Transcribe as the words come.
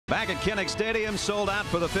Back at Kinnick Stadium, sold out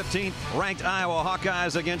for the 15th ranked Iowa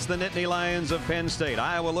Hawkeyes against the Nittany Lions of Penn State.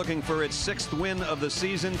 Iowa looking for its 6th win of the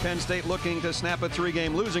season. Penn State looking to snap a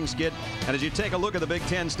 3-game losing skid. And as you take a look at the Big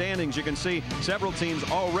Ten standings, you can see several teams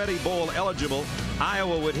already bowl eligible.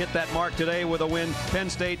 Iowa would hit that mark today with a win. Penn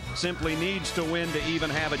State simply needs to win to even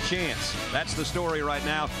have a chance. That's the story right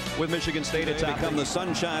now with Michigan State. It's become the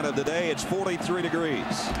sunshine of the day. It's 43 degrees.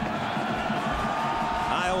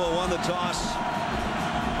 Iowa won the toss.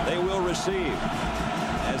 They will receive,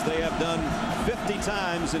 as they have done 50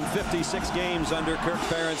 times in 56 games under Kirk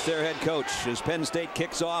Ferentz, their head coach, as Penn State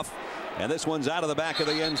kicks off, and this one's out of the back of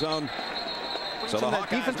the end zone. So the that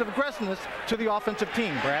defensive aggressiveness to the offensive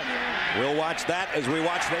team, Brad. We'll watch that as we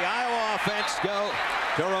watch the Iowa offense go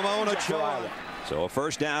to Ramon Ochoa. So a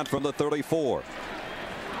first down from the 34.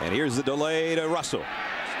 And here's the delay to Russell.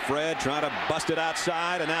 Fred trying to bust it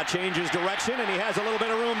outside and now changes direction, and he has a little bit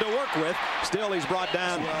of room to work with. Still, he's brought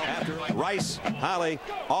down after Rice, Holly,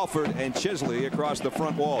 Alford, and Chisley across the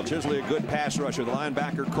front wall. Chisley a good pass rusher. The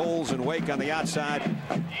linebacker Coles and Wake on the outside.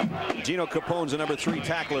 Gino Capone's the number 3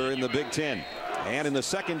 tackler in the Big Ten. And in the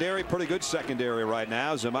secondary, pretty good secondary right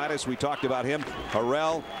now. Zemaitis, we talked about him.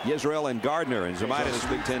 Harrell, Yisreal, and Gardner in Zemaitis'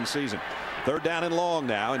 Big Ten season. Third down and long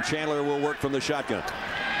now, and Chandler will work from the shotgun.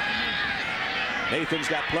 Nathan's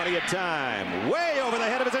got plenty of time. Way over the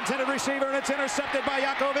head of his intended receiver, and it's intercepted by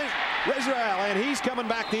Yisreal, and he's coming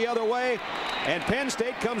back the other way. And Penn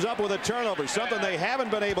State comes up with a turnover, something they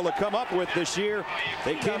haven't been able to come up with this year.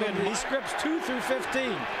 They came in. He scripts 2 through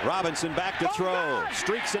 15. Robinson back to throw.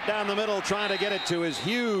 Streaks it down the middle, trying to get it to his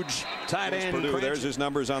huge tight end. Purdue. There's his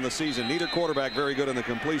numbers on the season. Neither quarterback very good in the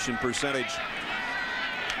completion percentage.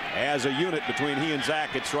 As a unit between he and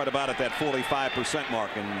Zack, it's right about at that 45%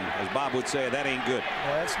 mark, and as Bob would say, that ain't good.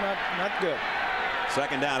 Yeah, that's not good.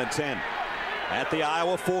 Second down and 10 at the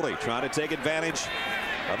Iowa 40, trying to take advantage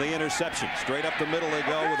of the interception. Straight up the middle they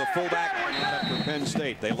go with a fullback for Penn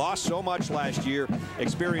State. They lost so much last year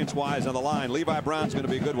experience-wise on the line. Levi Brown's going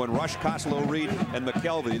to be a good one. Rush, Koslow, Reed, and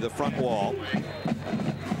McKelvey, the front wall.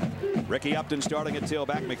 Ricky Upton starting at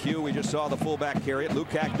tailback. McHugh, we just saw the fullback carry it.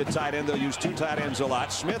 Lukac, the tight end. They'll use 2 tight ends a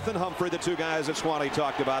lot. Smith and Humphrey, the 2 guys that Swanee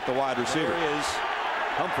talked about, the wide receiver. There is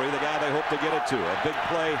Humphrey, the guy they hope to get it to. A big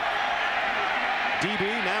play.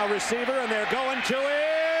 DB, now receiver, and they're going to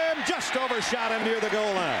him. Just overshot him near the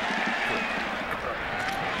goal line.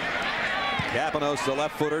 Kapanos, the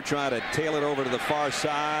left footer, trying to tail it over to the far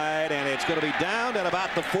side, and it's going to be down at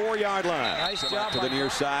about the 4-yard line. Nice job to the near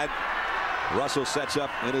side. Russell sets up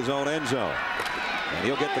in his own end zone, and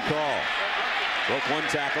he'll get the call. Broke 1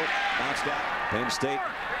 tackle, bounced out. Penn State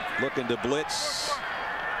looking to blitz.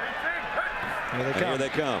 Here they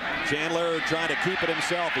come. Chandler trying to keep it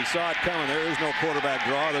himself. He saw it coming. There is no quarterback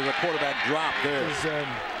draw. There's a quarterback drop there.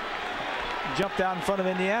 He's jumped out in front of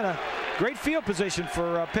Indiana. Great field position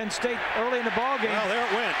for Penn State early in the ball game. Well, there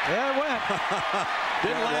it went. There it went.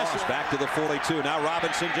 Didn't last. Back to the 42. Now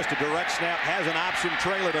Robinson, just a direct snap, has an option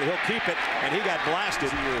trailer, but he'll keep it, and he got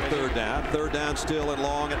blasted. Third down. Third down still and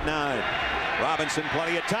long at 9. Robinson,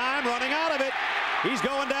 plenty of time, running out of it. He's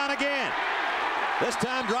going down again. This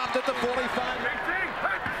time dropped at the 45.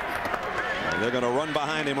 And they're going to run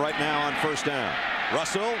behind him right now on first down.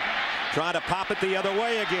 Russell trying to pop it the other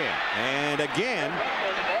way again. And again,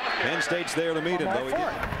 Penn State's there to meet him, though.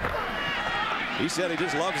 He said he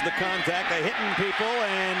just loves the contact, the hitting people,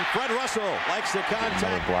 and Fred Russell likes the contact.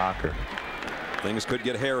 Another blocker. Things could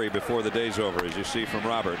get hairy before the day's over, as you see from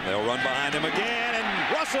Robert. They'll run behind him again,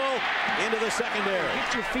 and Russell into the secondary.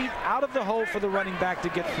 Get your feet out of the hole for the running back to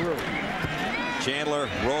get through. Chandler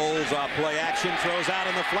rolls off play action, throws out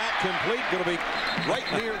in the flat, complete. Going to be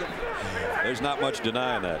right near the... There's not much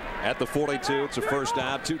denying that. At the 42, it's a first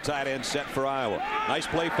down. 2 tight ends set for Iowa. Nice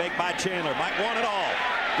play fake by Chandler. Might want it all.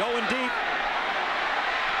 Going deep.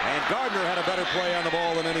 And Gardner had a better play on the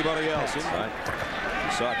ball than anybody else. Right.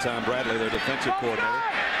 You saw Tom Bradley, their defensive coordinator.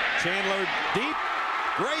 Chandler deep.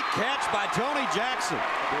 Great catch by Tony Jackson.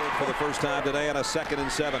 For the first time today on a 2nd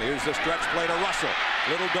and 7. Here's the stretch play to Russell.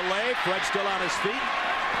 Little delay. Fred still on his feet.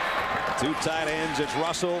 2 tight ends. It's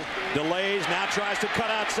Russell. Delays. Now tries to cut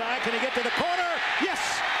outside. Can he get to the corner? Yes!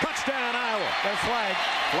 Touchdown, Iowa. That flag.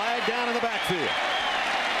 Flag down in the backfield.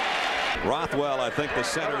 Rothwell, I think the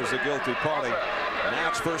center, is the guilty party. Now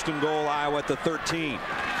it's 1st and goal, Iowa at the 13.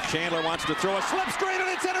 Chandler wants to throw a slip screen, and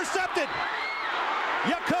it's intercepted.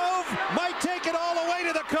 Yakov might take it all the way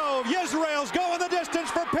to the Cove. Yisreal's going the distance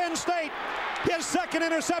for Penn State. His 2nd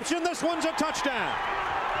interception. This one's a touchdown.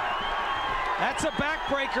 That's a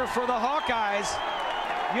backbreaker for the Hawkeyes.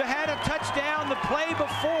 You had a touchdown the play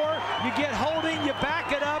before. You get holding, you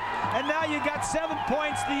back it up, and now you got 7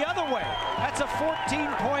 points the other way. That's a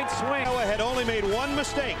 14-point swing. Iowa had only made one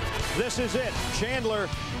mistake. This is it. Chandler,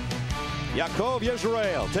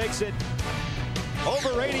 Yisreal takes it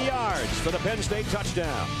over 80 yards for the Penn State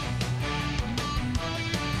touchdown.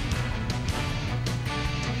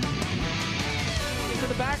 Into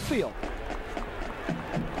the backfield.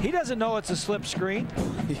 He doesn't know it's a slip screen.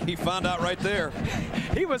 He found out right there.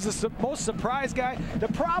 He was the most surprised guy. The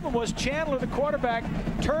problem was Chandler, the quarterback,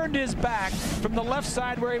 turned his back from the left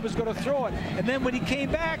side where he was going to throw it. And then when he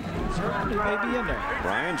came back, he may be in there.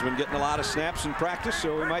 Brian's been getting a lot of snaps in practice,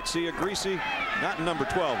 so we might see a greasy, not in number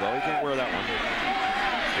 12, though. He can't wear that one.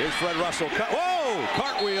 Here's Fred Russell. Whoa!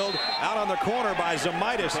 Cartwheeled out on the corner by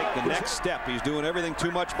Zamitis. The next step. He's doing everything too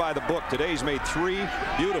much by the book. Today he's made 3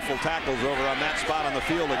 beautiful tackles over on that spot on the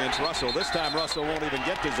field against Russell. This time Russell won't even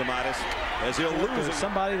get to Zamitis as he'll lose it.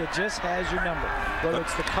 Somebody that just has your number, whether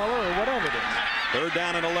it's the color or whatever it is. 3rd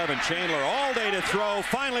down and 11. Chandler all day to throw.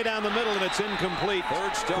 Finally down the middle, and it's incomplete.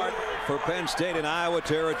 3rd start for Penn State in Iowa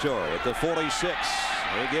territory at the 46.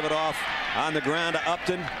 They give it off on the ground to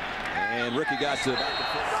Upton. And Ricky got to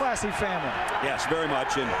classy family. Yes, very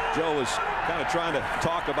much. And Joe was kind of trying to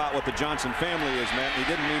talk about what the Johnson family is meant. He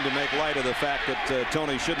didn't mean to make light of the fact that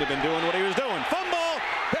Tony shouldn't have been doing what he was doing. Fumble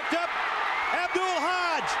picked up. Abdul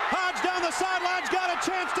Hodge. Hodge down the sidelines, got a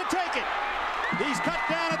chance to take it. He's cut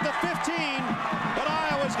down at the 15, but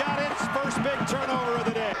Iowa's got its first big turnover of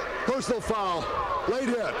the day. Personal foul,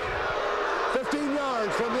 late hit. 15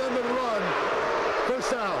 yards from the end of the run.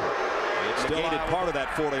 First down. It's negated part of that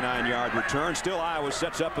 49-yard return. Still Iowa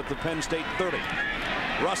sets up at the Penn State 30.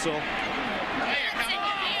 Russell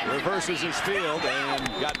reverses his field and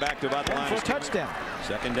got back to about the line. For a touchdown.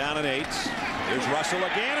 2nd down and 8. Here's Russell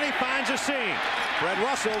again, and he finds a seam. Fred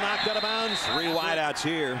Russell knocked out of bounds. 3 wideouts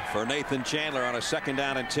here for Nathan Chandler on a 2nd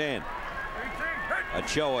down and 10.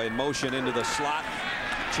 Ochoa in motion into the slot.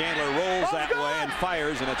 Chandler rolls that way and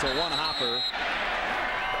fires, and it's a one-hopper.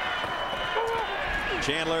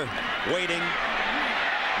 Chandler waiting,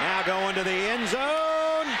 now going to the end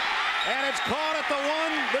zone, and it's caught at the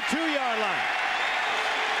 2-yard line.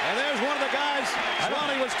 And there's one of the guys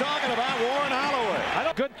Swanee was talking about, Warren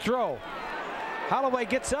Holloway. Good throw. Holloway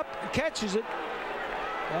gets up and catches it.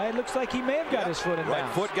 It looks like he may have got his foot in bounds. Right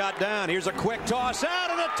foot got down. Here's a quick toss out,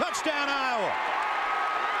 and a touchdown, Iowa.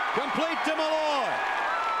 Complete to Malloy.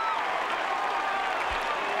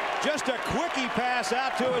 Just a quickie pass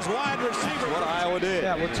out to his wide receiver. That's what Iowa did.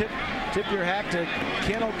 Yeah, well, tip your hat to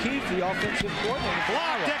Ken O'Keefe, the offensive coordinator.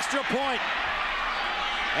 Blocked, extra point.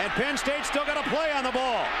 And Penn State still got a play on the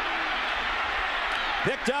ball.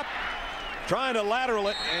 Picked up, trying to lateral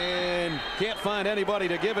it, and can't find anybody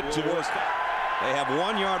to give it to. They have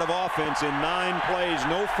 1 yard of offense in 9 plays,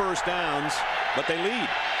 no first downs, but they lead.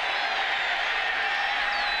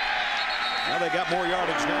 Now they got more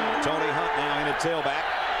yardage now. Tony Hunt now in at tailback.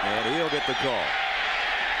 And he'll get the call.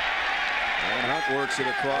 And Hunt works it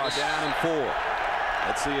across. Down and 4.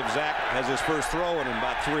 Let's see if Zack has his first throw in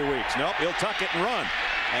about 3 weeks. Nope, he'll tuck it and run.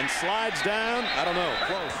 And slides down. I don't know.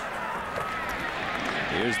 Close.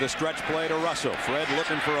 Here's the stretch play to Russell. Fred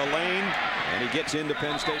looking for a lane. And he gets into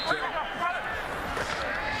Penn State.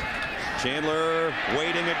 Chandler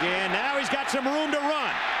waiting again. Now he's got some room to run.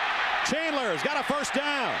 Chandler's got a first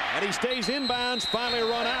down. And he stays inbounds. Finally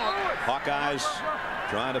run out. Hawkeyes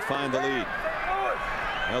trying to find the lead.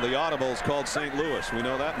 Well, the audible's called St. Louis. We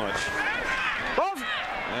know that much.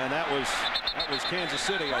 And that was Kansas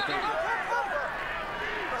City, I think.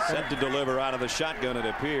 Set to deliver out of the shotgun, it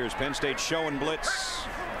appears. Penn State showing blitz.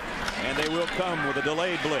 And they will come with a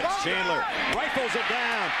delayed blitz. Chandler rifles it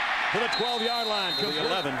down to the 12-yard line. To the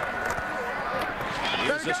 11.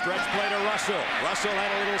 Here's the stretch play to Russell. Russell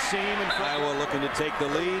had a little seam in front. Iowa looking to take the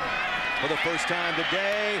lead for the first time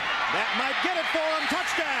today. That might get it for him.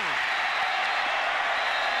 Touchdown.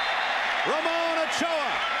 Ramon Ochoa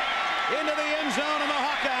into the end zone, and the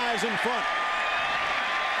Hawkeyes in front.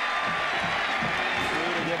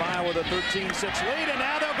 To give Iowa the 13-6 lead, and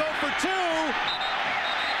now they'll go for 2.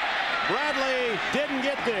 Bradley didn't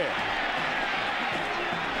get there.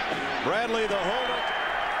 Bradley the holder.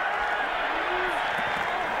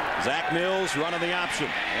 Zack Mills running the option,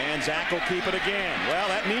 and Zack will keep it again. Well,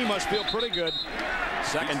 that knee must feel pretty good.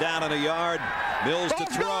 2nd down and a yard. Mills to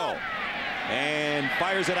throw, and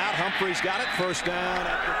fires it out. Humphrey's got it. First down.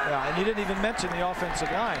 Yeah, and you didn't even mention the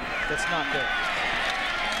offensive line. That's not there.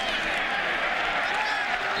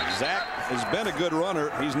 Zack has been a good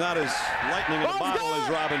runner. He's not as lightning in a bottle as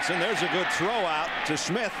Robinson. There's a good throw out to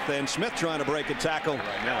Smith, and Smith trying to break a tackle.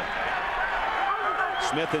 No.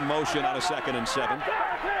 Smith in motion on a 2nd and 7.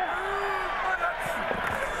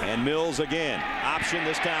 And Mills again. Option,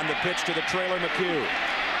 this time the pitch to the trailer McHugh.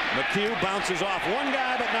 McHugh bounces off one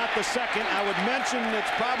guy, but not the second. I would mention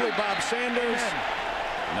it's probably Bob Sanders.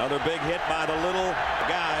 Another big hit by the little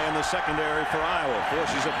guy in the secondary for Iowa.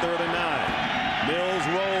 Forces a 3rd and 9. Mills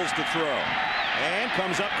rolls to throw. And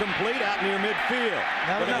comes up complete out near midfield.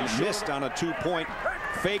 But it missed on a 2-point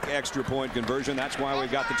fake extra point conversion. That's why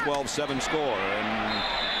we've got the 12-7 score. And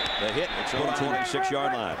the hit, it's on the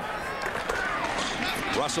 26-yard line.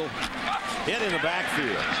 Russell hit in the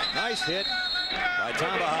backfield. Nice hit by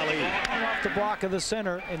Tamba Ali. Off the block of the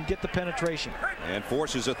center and get the penetration. And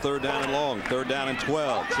forces a 3rd down and long. 3rd down and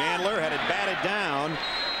 12. Chandler had it batted down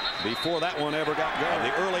before that one ever got going.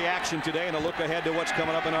 The early action today and a look ahead to what's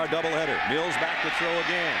coming up in our doubleheader. Mills back to throw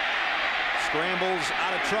again. Scrambles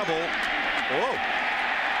out of trouble. Whoa.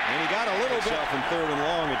 And he got a little bit in 3rd and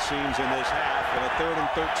long, it seems, in this half. And a 3rd and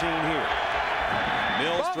 13 here.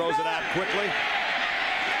 Mills throws it out quickly.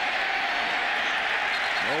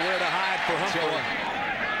 Nowhere to hide for Humphrey.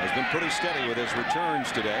 Has been pretty steady with his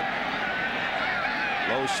returns today.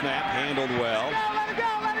 Low snap, handled well.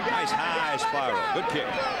 Nice high spiral. Good kick.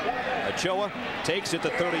 Ochoa takes it to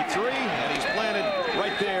 33, and he's planted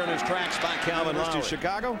right there in his tracks by Calvin Lowry.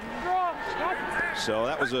 Chicago. So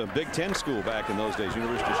that was a Big Ten school back in those days,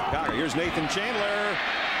 University of Chicago. Here's Nathan Chandler.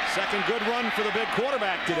 Second good run for the big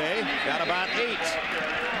quarterback today. Got about 8.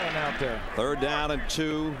 Out there. 3rd down and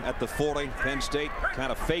 2 at the 40. Penn State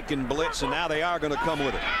kind of faking blitz, and now they are going to come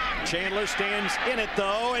with it. Chandler stands in it,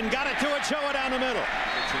 though, and got it to Ochoa down the middle.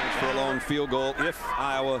 Chance for a long field goal if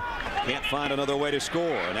Iowa can't find another way to score.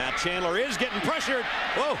 And now Chandler is getting pressured.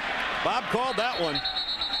 Whoa, Bob called that one.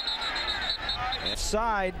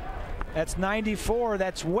 Side, that's 94.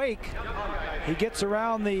 That's Wake. He gets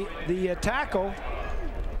around the tackle.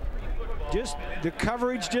 Just the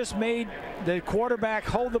coverage just made the quarterback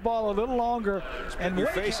hold the ball a little longer. And your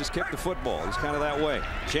face has kicked the football. He's kind of that way.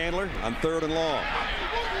 Chandler on 3rd and long.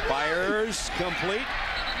 Fires complete.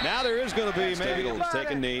 Now there is going to be maybe he'll take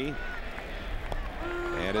a knee.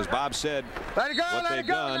 And as Bob said, what they've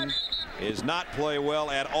done is not play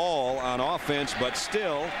well at all on offense, but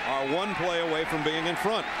still are one play away from being in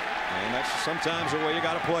front. And that's sometimes the way you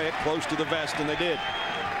got to play it, close to the vest, and they did.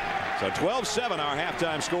 So 12-7 our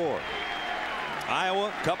halftime score.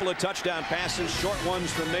 Iowa, couple of touchdown passes, short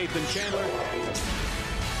ones from Nathan Chandler.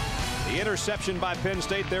 The interception by Penn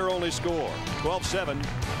State, their only score. 12-7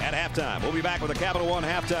 at halftime. We'll be back with a Capital One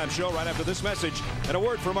halftime show right after this message and a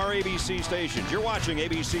word from our ABC stations. You're watching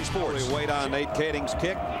ABC Sports. We wait on Nate Kading's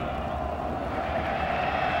kick.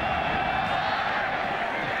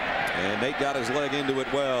 And Nate got his leg into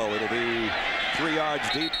it well. It'll be 3 yards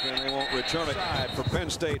deep, and they won't return it. For Penn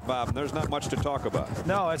State, Bob, and there's not much to talk about.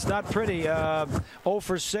 No, it's not pretty. 0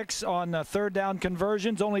 for 6 on 3rd down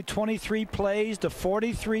conversions. Only 23 plays to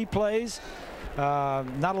 43 plays.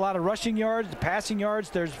 Not a lot of rushing yards, passing yards.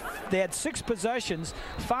 They had 6 possessions.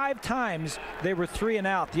 5 times they were 3 and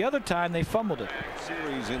out. The other time they fumbled it.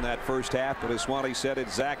 Series in that first half, but as Swanee said,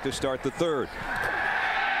 it's Zack to start the 3rd.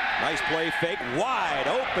 Nice play fake, wide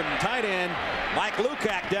open tight end Mike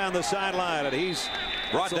Lukac down the sideline, and he's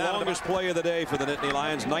brought down the longest play of the day for the Nittany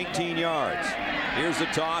Lions, 19 yards. Here's the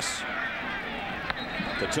toss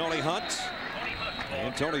to Tony Hunt,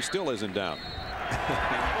 and Tony still isn't down.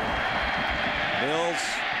 Mills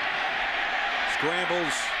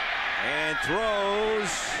scrambles and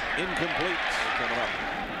throws incomplete. Coming up,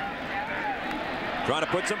 trying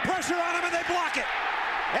to put some pressure on him, and they block it.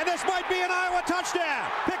 And this might be an Iowa touchdown.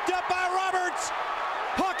 Picked up by Roberts.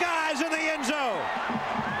 Hawkeyes in the end zone.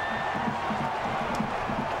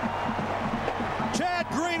 Chad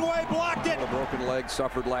Greenway blocked it. The broken leg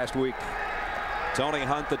suffered last week. Tony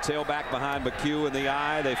Hunt, the tailback behind McHugh in the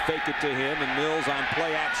eye. They fake it to him, and Mills on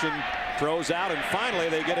play action throws out, and finally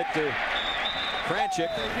they get it to Kranchik.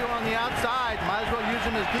 You on the outside, might as well use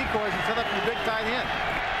them as decoys and set up the big tight end.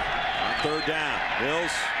 On 3rd down,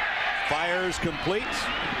 Mills fires complete,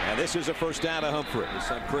 and this is a 1st down to Humphrey. His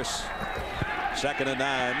son Chris, 2nd and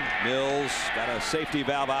 9. Mills got a safety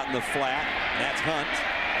valve out in the flat. That's Hunt,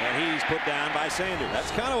 and he's put down by Sanders.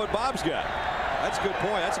 That's kind of what Bob's got. That's a good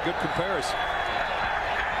point. That's a good comparison.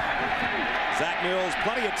 Zack Mills,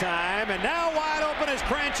 plenty of time, and now wide open is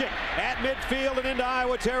Kranchik at midfield and into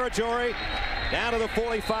Iowa territory, down to the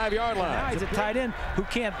 45-yard line. Now he's a tight end who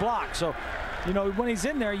can't block, so you know, when he's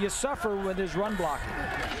in there, you suffer with his run blocking.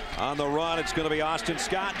 On the run, it's going to be Austin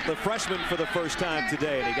Scott, the freshman, for the first time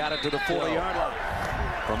today, and he got it to the 40-yard line.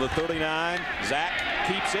 From the 39, Zack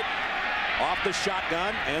keeps it off the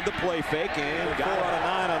shotgun and the play fake, and 4 out of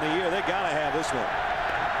 9 on the year. They got to have this one.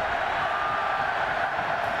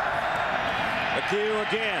 McHugh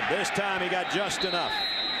again. This time he got just enough.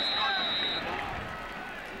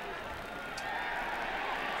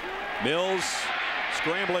 Mills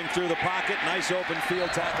scrambling through the pocket. Nice open field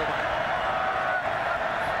tackle.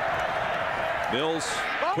 Mills,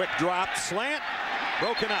 quick drop, slant,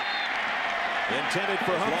 broken up. Intended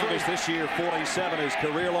for Humphreys this year, 47, his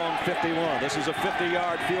career long 51. This is a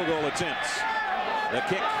 50-yard field goal attempt. The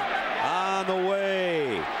kick on the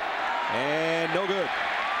way, and no good.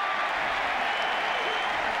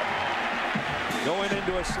 Going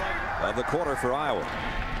into a slight of the quarter for Iowa.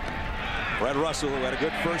 Fred Russell, who had a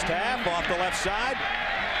good first half, off the left side.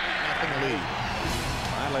 Nothing lead.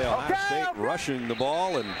 Finally, Ohio State rushing the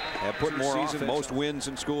ball and have put more season, most wins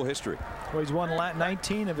in school history. Well, he's won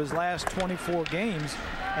 19 of his last 24 games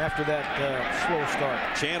after that slow start.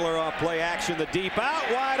 Chandler off play action, the deep out,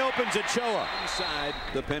 wide open's Ochoa. Inside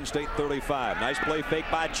the Penn State 35. Nice play fake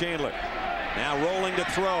by Chandler. Now rolling to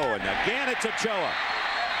throw, and again it's Ochoa.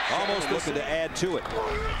 Almost looking to add to it.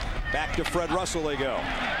 Back to Fred Russell they go.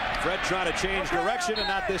 Fred trying to change direction, and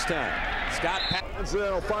not this time. Scott.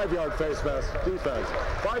 Incidental 5-yard face mask defense.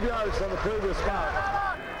 5 yards from the previous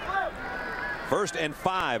spot. 1st and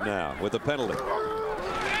 5 now with the penalty.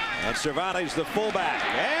 And Cervantes, the fullback,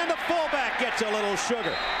 and the fullback gets a little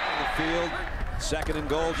sugar. In the field, 2nd and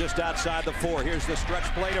goal just outside the 4. Here's the stretch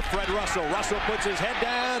play to Fred Russell. Russell puts his head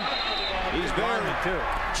down. He's buried too.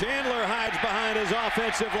 Chandler hides behind his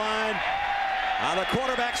offensive line. On the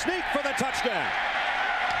quarterback sneak for the touchdown.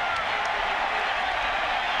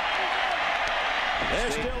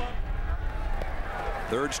 They're still up.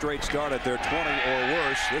 3rd straight start at their 20 or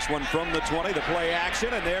worse. This one from the 20, the play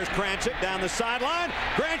action, and there's Kranchik down the sideline.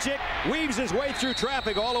 Kranchik weaves his way through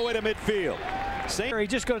traffic all the way to midfield. He's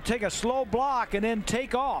just going to take a slow block and then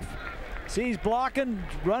take off. See, he's blocking,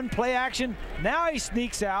 run play action. Now he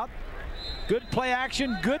sneaks out. Good play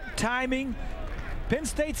action, good timing. Penn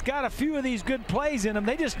State's got a few of these good plays in them.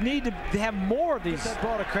 They just need to have more of these. That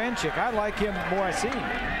ball to Kranchik. I like him more I see him.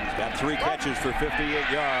 He's got 3 catches for 58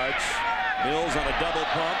 yards. Mills on a double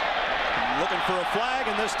pump. Looking for a flag,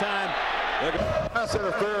 and this time pass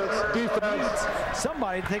interference, defense.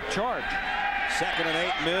 Somebody take charge. 2nd and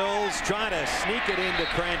 8. Mills trying to sneak it into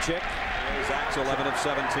Kranchik. Zack's 11 of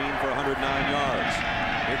 17 for 109 yards.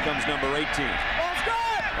 Here comes number 18.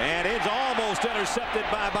 And it's almost intercepted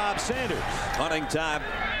by Bob Sanders. Hunting time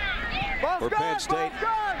for Penn State.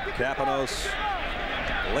 Kapanos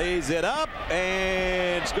lays it up,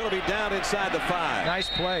 and it's going to be down inside the 5. Nice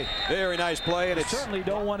play. Very nice play. And you certainly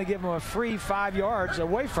don't want to give him a free 5 yards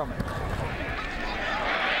away from it.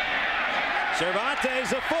 Cervantes,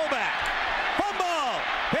 the fullback. Fumble!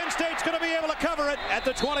 Penn State's going to be able to cover it at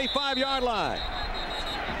the 25-yard line.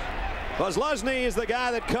 Buzluzny is the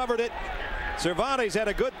guy that covered it. Cervantes had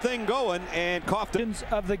a good thing going and coughed it.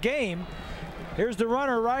 Of the game. Here's the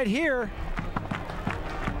runner right here.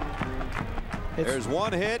 There's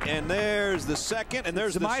one hit, and there's the second, and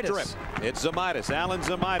there's the strip. It's Zamaitis, Alan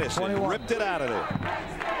Zamaitis, and ripped it out of there.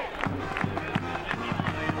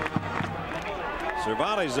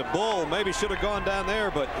 Cervantes, a bull, maybe should have gone down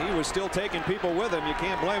there, but he was still taking people with him. You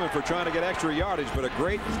can't blame him for trying to get extra yardage, but a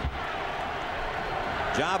great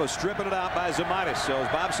job of stripping it out by Zamaitis. So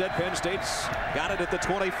as Bob said, Penn State's got it at the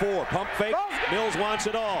 24. Pump fake. Mills wants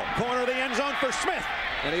it all. Corner of the end zone for Smith,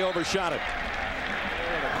 and he overshot it.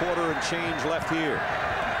 And a quarter and change left here.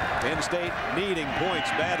 Penn State needing points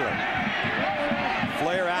badly.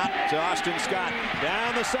 Flare out to Austin Scott.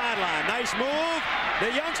 Down the sideline. Nice move.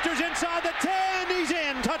 The youngster's inside the 10. He's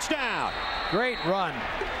in. Touchdown. Great run.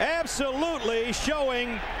 Absolutely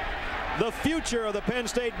showing the future of the Penn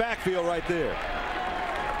State backfield right there.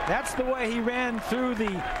 That's the way he ran through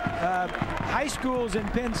the high schools in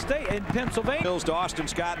Penn State, in Pennsylvania. Mills to Austin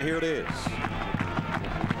Scott, and here it is.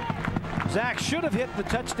 Zack should have hit the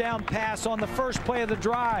touchdown pass on the first play of the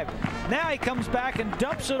drive. Now he comes back and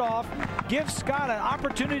dumps it off, gives Scott an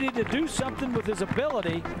opportunity to do something with his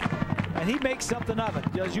ability, and he makes something of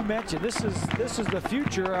it. As you mentioned, this is the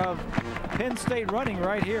future of Penn State running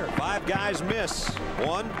right here. 5 guys miss.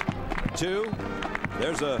 1, 2.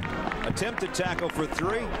 There's a attempted tackle for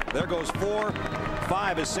 3. There goes 4.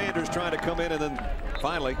 5 is Sanders trying to come in, and then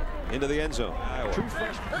finally into the end zone. True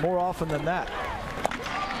freshman. More often than that.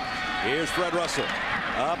 Here's Fred Russell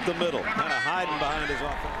up the middle, kind of hiding behind his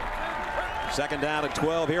offense. 2nd down at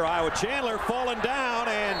 12 here. Iowa. Chandler falling down,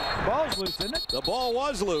 and the ball's loose, isn't it? The ball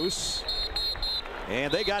was loose,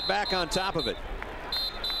 and they got back on top of it.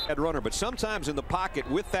 Runner, but sometimes in the pocket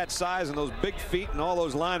with that size and those big feet and all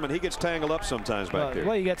those linemen, he gets tangled up sometimes back there.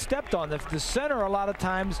 Well, you get stepped on. The center, a lot of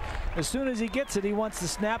times, as soon as he gets it, he wants to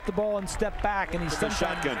snap the ball and step back, and he's the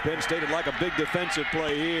shotgun. Penn State would like a big defensive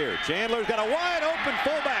play here. Chandler's got a wide open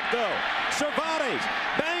fullback though. Cervantes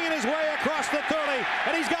banging his way across across the 30,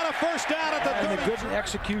 and he's got a first down at the 30. And a good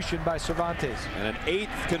execution by Cervantes. And an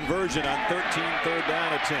 8th conversion on 13 third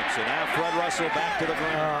down attempts. And now Fred Russell back to the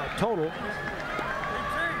ground. Total.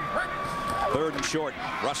 3rd and short.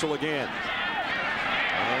 Russell again.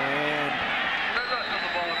 And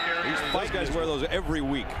these guys wear those every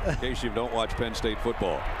week, in case you don't watch Penn State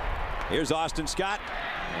football. Here's Austin Scott.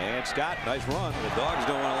 And Scott, nice run. The Dogs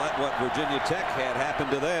don't want to let what Virginia Tech had happen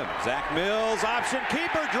to them. Zack Mills, option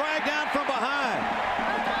keeper, dragged down from behind.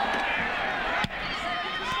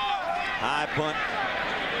 High punt.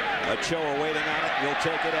 Ochoa waiting on it. He'll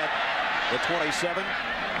take it at the 27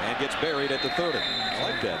 and gets buried at the 30.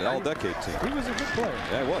 I like that. All-decade team. He was a good player.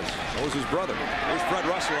 Yeah, he was. That was his brother. Here's Fred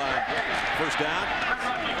Russell on first down.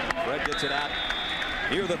 Fred gets it out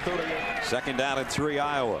near the 30. 2nd down and 3,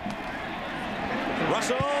 Iowa.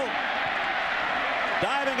 Russell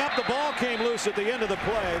diving up. The ball came loose at the end of the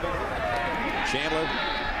play. Chandler,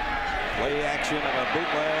 play action of a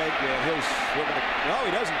bootleg. No,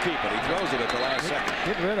 he doesn't keep it. He throws it at the last second.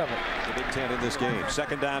 Get rid of it. The Big Ten in this game.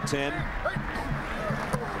 2nd down 10.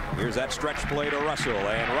 Here's that stretch play to Russell.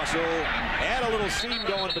 And Russell had a little seam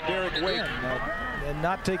going to Derek Wake. And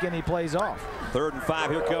not take any plays off. 3rd and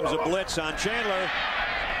 5. Here comes a blitz on Chandler.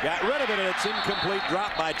 Got rid of it, and it's incomplete.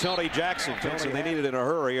 Drop by Tony Jackson. They need it in a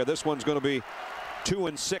hurry, or this one's going to be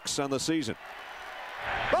 2-6 on the season.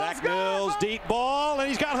 Zack Mills, deep ball, and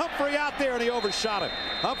he's got Humphrey out there, and he overshot him.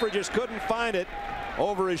 Humphrey just couldn't find it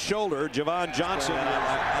over his shoulder. Javon Johnson in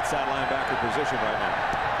outside linebacker position right now.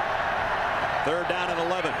 3rd down and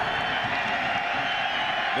 11.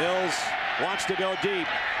 Mills wants to go deep.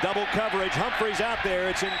 Double coverage. Humphrey's out there.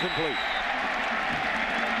 It's incomplete.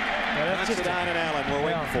 That's just Don and Allen we're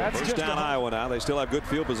waiting for. First down Iowa now. They still have good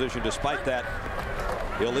field position despite that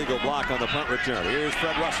illegal block on the punt return. Here's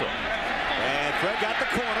Fred Russell. And Fred got the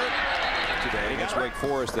corner today against Wake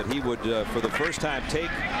Forest that he would, for the first time, take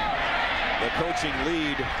the coaching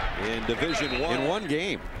lead in Division I in one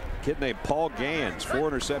game. A kid named Paul Gans, 4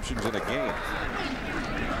 interceptions in a game.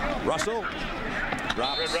 Russell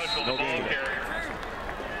drops. No gain.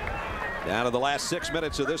 Down to the last 6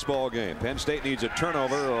 minutes of this ball game. Penn State needs a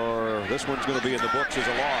turnover, or this one's going to be in the books as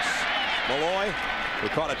a loss. Malloy, who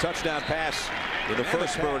caught a touchdown pass in the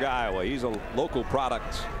Firstburg, Iowa. He's a local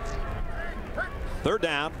product. 3rd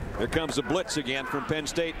down. Here comes the blitz again from Penn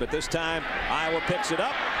State, but this time Iowa picks it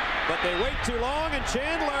up. But they wait too long, and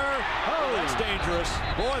Chandler, that's dangerous.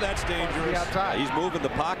 Boy, that's dangerous. He's moving the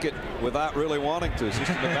pocket without really wanting to. It's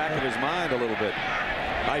just in the back of his mind a little bit.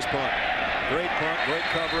 Nice punt. Great punt, great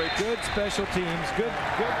coverage. Good special teams. Good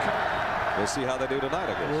coverage. We'll see how they do tonight,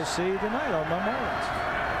 I guess. We'll see tonight on Memorials.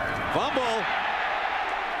 Fumble.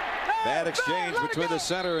 Bad exchange between the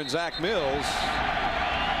center and Zack Mills.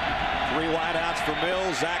 3 wideouts for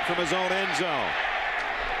Mills. Zack from his own end zone.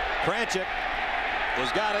 Kranchik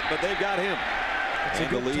has got it, but they've got him. And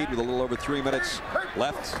the lead with a little over 3 minutes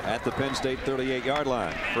left at the Penn State 38-yard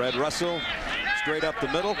line. Fred Russell straight up the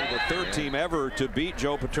middle. The 3rd team ever to beat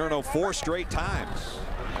Joe Paterno 4 straight times.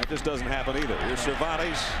 That just doesn't happen either. Here's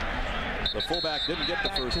Cervantes. The fullback didn't get the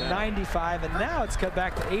first down. 95, and now it's cut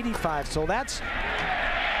back to 85. So that's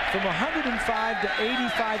from 105 to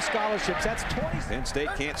 85 scholarships. That's 20. Penn State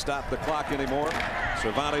can't stop the clock anymore.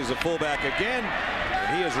 Cervantes a fullback again,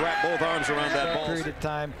 and he has wrapped both arms around that ball. Period of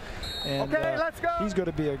time. And let's go. He's going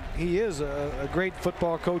to be he is a great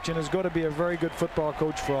football coach, and is going to be a very good football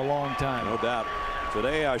coach for a long time. No doubt.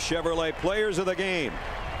 Today, our Chevrolet players of the game.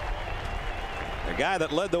 The guy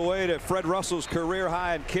that led the way to Fred Russell's career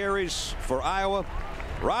high in carries for Iowa,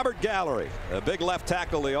 Robert Gallery, a big left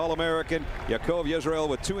tackle, the All-American. Yaakov Yisreal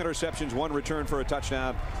with 2 interceptions, 1 return for a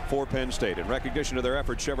touchdown for Penn State. In recognition of their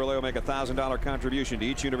efforts, Chevrolet will make a $1,000 contribution to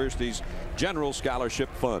each university's general scholarship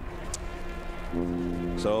fund.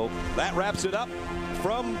 So that wraps it up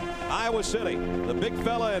from Iowa City. The big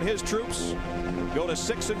fella and his troops go to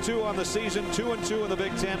 6-2 on the season, 2-2 in the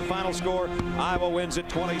Big Ten. Final score, Iowa wins it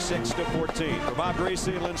 26-14. For Bob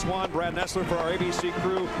Gracie and Lynn Swan, Brad Nessler for our ABC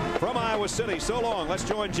crew from Iowa City. So long. Let's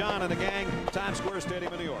join John and the gang, Times Square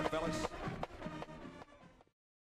Stadium in New York, fellas.